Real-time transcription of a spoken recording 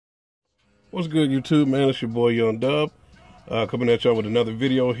What's good, YouTube, man? It's your boy Young Dub, coming at y'all with another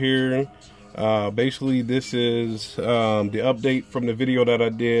video here. Basically, this is the update from the video that I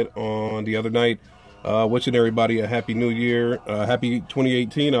did on the other night, wishing everybody a happy new year, happy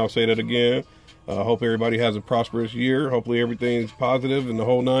 2018. I'll say that again. Hope everybody has a prosperous year. Hopefully everything's positive in the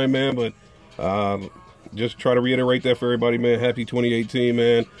whole nine, man. But just try to reiterate that for everybody, man. Happy 2018,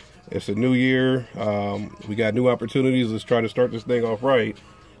 man. It's a new year. We got new opportunities. Let's try to start this thing off right.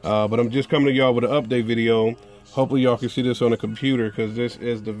 But I'm just coming to y'all with an update video. Hopefully y'all can see this on the computer, because this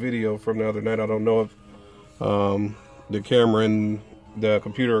is the video from the other night. I don't know if the camera and the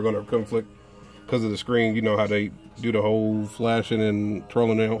computer are going to conflict because of the screen. You know how they do the whole flashing and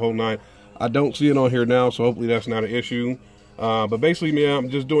trolling the whole nine. I don't see it on here now, so hopefully that's not an issue. But basically, man, I'm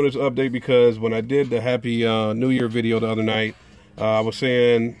just doing this update because when I did the Happy New Year video the other night, I was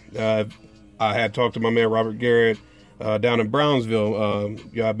saying I had talked to my man Robert Garrett down in Brownsville.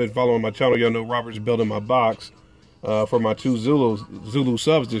 Yeah, I've been following my channel. Y'all know Robert's building my box for my two Zulu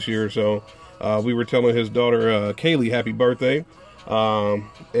subs this year. So we were telling his daughter Kaylee happy birthday.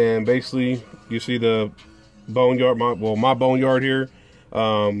 And basically, you see the boneyard, my boneyard here.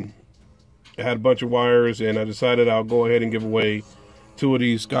 It had a bunch of wires, and I decided I'll go ahead and give away two of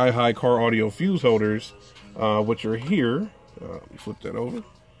these Sky High car audio fuse holders, which are here. Let me flip that over.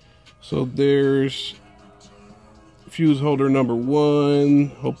 So there's fuse holder number one.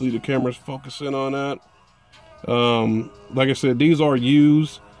 Hopefully the camera's focusing on that. Like I said, these are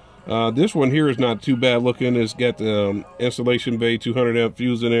used. This one here is not too bad looking. It's got the installation bay 200 amp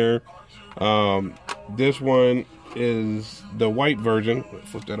fuse in there. This one is the white version.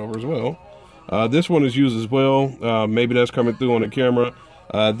 Flip that over as well. This one is used as well. Maybe that's coming through on the camera.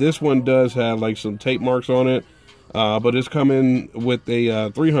 This one does have like some tape marks on it, but it's coming with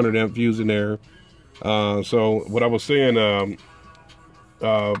a 300 amp fuse in there. So what I was saying on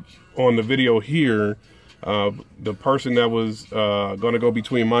the video here, the person that was going to go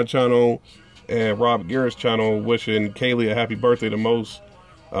between my channel and Rob Garrett's channel, wishing Kaylee a happy birthday the most,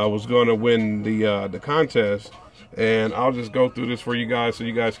 was going to win the contest. And I'll just go through this for you guys so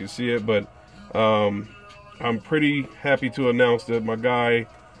you guys can see it. But I'm pretty happy to announce that my guy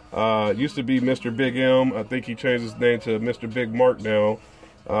used to be Mr. Big M. I think he changed his name to Mr. Big Mark now.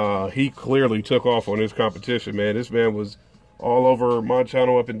 He clearly took off on this competition, man. This man was all over my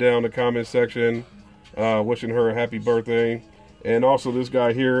channel, up and down the comment section, wishing her a happy birthday. And also this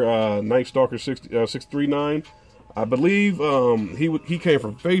guy here, Night Stalker 639. I believe he came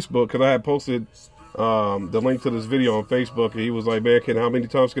from Facebook, because I had posted the link to this video on Facebook, and he was like, man, how many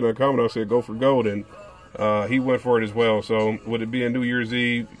times can I comment? I said, go for gold, and he went for it as well. So with it being New Year's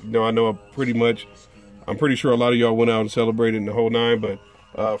Eve, you know, I know I'm pretty sure a lot of y'all went out and celebrated in the whole nine, but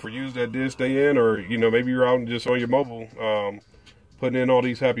for you that did stay in, or, you know, maybe you're out and just on your mobile, putting in all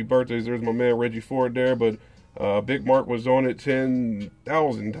these happy birthdays. There's my man Reggie Ford there, but Big Mark was on it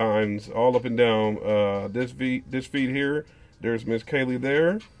 10,000 times, all up and down. This feed here, there's Miss Kaylee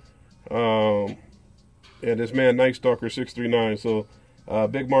there, and this man Night Stalker 639. So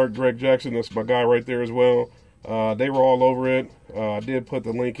Big Mark, Greg Jackson, that's my guy right there as well. They were all over it. I did put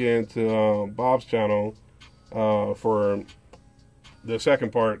the link into Bob's channel for the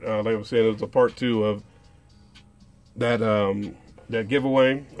second part. Like I was saying, it was a part 2 of that that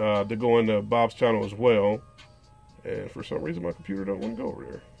giveaway to go into Bob's channel as well. And for some reason my computer don't want to go over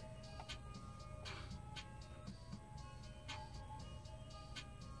there.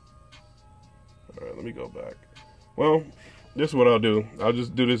 Alright, let me go back. Well, this is what I'll do. I'll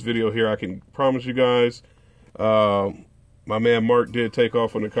just do this video here. I can promise you guys, my man Mark did take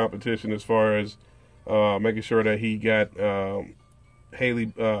off on the competition as far as making sure that he got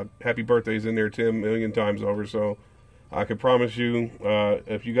Haley happy birthdays in there 10 million times over. So I can promise you,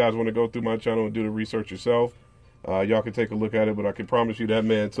 if you guys want to go through my channel and do the research yourself, y'all can take a look at it. But I can promise you that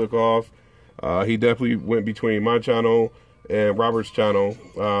man took off. He definitely went between my channel and Robert's channel.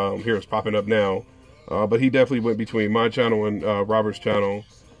 Here it's popping up now. But he definitely went between my channel and Robert's channel,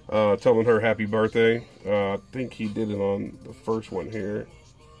 telling her happy birthday. I think he did it on the first one here.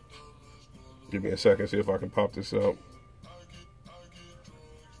 Give me a second, see if I can pop this up.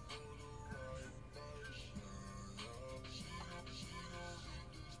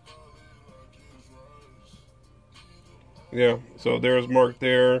 Yeah, so there's Mark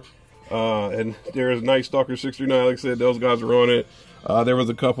there, and there's Night Stalker 639. Like I said, those guys were on it. There was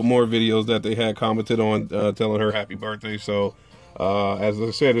a couple more videos that they had commented on, telling her happy birthday. So, as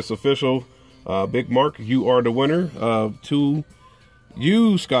I said, it's official. Big Mark, you are the winner of 2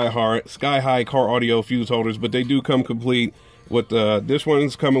 used Sky High car audio fuse holders, but they do come complete with this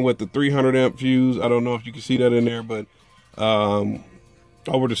one's coming with the 300 amp fuse. I don't know if you can see that in there, but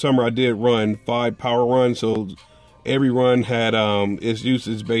over the summer I did run 5 power runs, so every run had its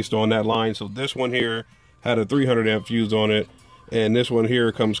usage based on that line. So this one here had a 300 amp fuse on it, and this one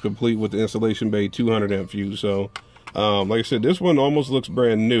here comes complete with the installation bay 200 amp fuse. So like I said, this one almost looks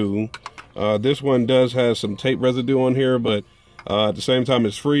brand new. This one does have some tape residue on here, but at the same time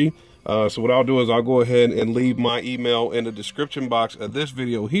it's free. So what I'll do is I'll go ahead and leave my email in the description box of this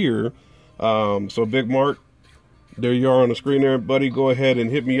video here. So Big Mark, there you are on the screen there, buddy. Go ahead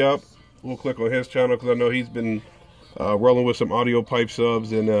and hit me up. We'll click on his channel because I know he's been rolling with some audio pipe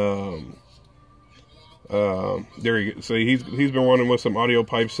subs, and there you go. So he's been running with some audio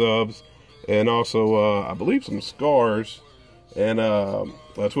pipe subs, and also I believe some scars and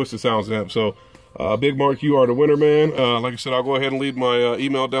Twisted Sounds amp. So Big Mark, you are the winner, man. Like I said, I'll go ahead and leave my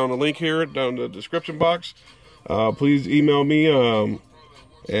email down the link here down in the description box. Please email me,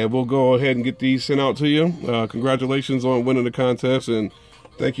 and we'll go ahead and get these sent out to you. Congratulations on winning the contest, and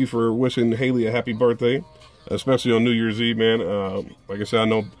thank you for wishing Haley a happy birthday, especially on New Year's Eve, man. Like I said, I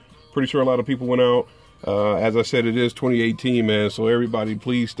know, pretty sure a lot of people went out. As I said, it is 2018, man, so everybody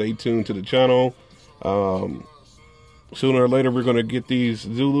please stay tuned to the channel. Sooner or later, we're going to get these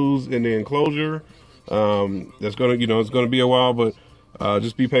Zulus in the enclosure. That's going to, you know, it's going to be a while, but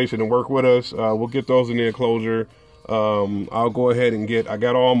just be patient and work with us. We'll get those in the enclosure. I'll go ahead and I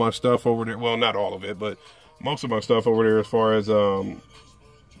got all my stuff over there. Well, not all of it, but most of my stuff over there as far as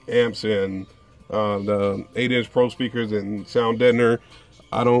amps and the 8-inch Pro speakers and sound deadener.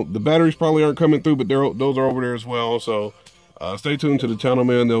 The batteries probably aren't coming through, but those are over there as well. So stay tuned to the channel,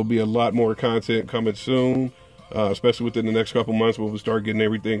 man. There'll be a lot more content coming soon, especially within the next couple months when we start getting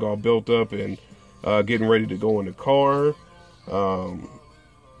everything all built up and getting ready to go in the car.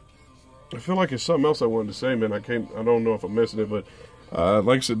 I feel like it's something else I wanted to say, man. I don't know if I'm missing it, but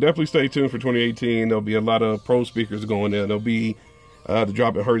like I said, definitely stay tuned for 2018. There'll be a lot of Pro speakers going in. There'll be the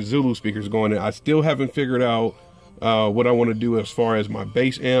Drop It Hurt Zulu speakers going in. I still haven't figured out what I want to do as far as my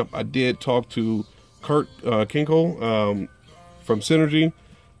bass amp. I did talk to Kurt Kinkle from Synergy.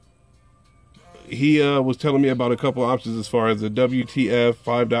 He was telling me about a couple options as far as the WTF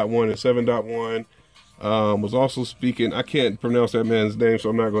 5.1 and 7.1. Was also speaking, I can't pronounce that man's name, so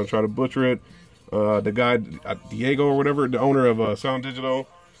I'm not going to try to butcher it. The guy, Diego or whatever, the owner of Sound Digital.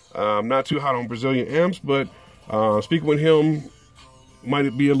 I'm not too hot on Brazilian amps, but speaking with him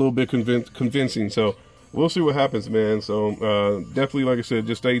might be a little bit convincing. So we'll see what happens, man. So definitely, like I said,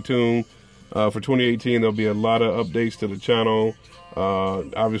 just stay tuned. For 2018, there'll be a lot of updates to the channel.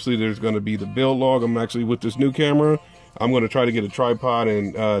 Obviously, there's going to be the build log. I'm actually with this new camera. I'm going to try to get a tripod,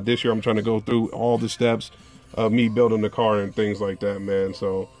 and this year I'm trying to go through all the steps of me building the car and things like that, man.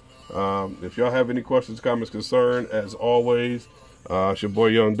 So if y'all have any questions, comments, concerns, as always, it's your boy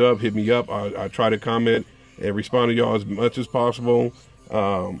Young Dub. Hit me up. I try to comment and respond to y'all as much as possible.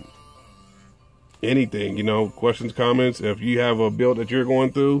 Anything, you know, questions, comments. If you have a build that you're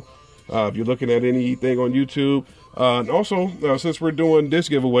going through, if you're looking at anything on YouTube. And also, since we're doing this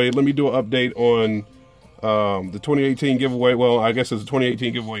giveaway, let me do an update on the 2018 giveaway. Well, I guess it's a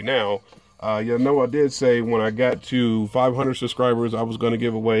 2018 giveaway now. You know, I did say when I got to 500 subscribers, I was going to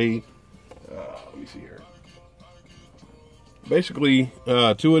give away, let me see here. Basically, 2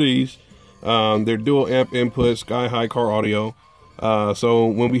 of these. They're dual amp input Sky High car audio. So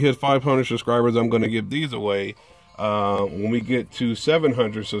when we hit 500 subscribers, I'm going to give these away. When we get to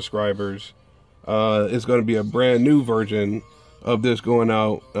 700 subscribers, it's going to be a brand new version of this going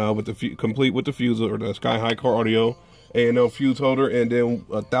out with the complete with the fuse or the Sky High car audio A&L fuse holder, and then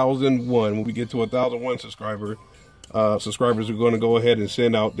 1,001. When we get to 1,001 subscribers are going to go ahead and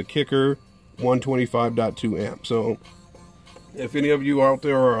send out the Kicker 125.2 amp. So if any of you out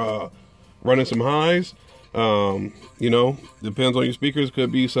there are running some highs, you know, depends on your speakers.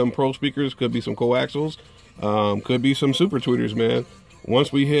 Could be some Pro speakers, could be some coaxials, could be some super tweeters, man.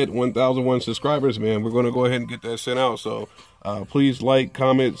 Once we hit 1,001 subscribers, man, we're going to go ahead and get that sent out. So please like,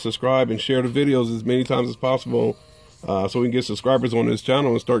 comment, subscribe, and share the videos as many times as possible so we can get subscribers on this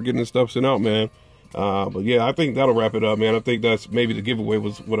channel and start getting this stuff sent out, man. But yeah, I think that'll wrap it up, man. I think that's maybe the giveaway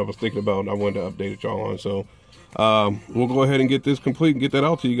was what I was thinking about, and I wanted to update y'all on. So we'll go ahead and get this complete and get that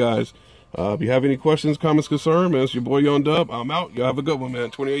out to you guys. If you have any questions, comments, concerns, man, it's your boy Young Dub. I'm out. Y'all have a good one, man.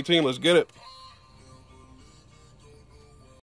 2018, let's get it.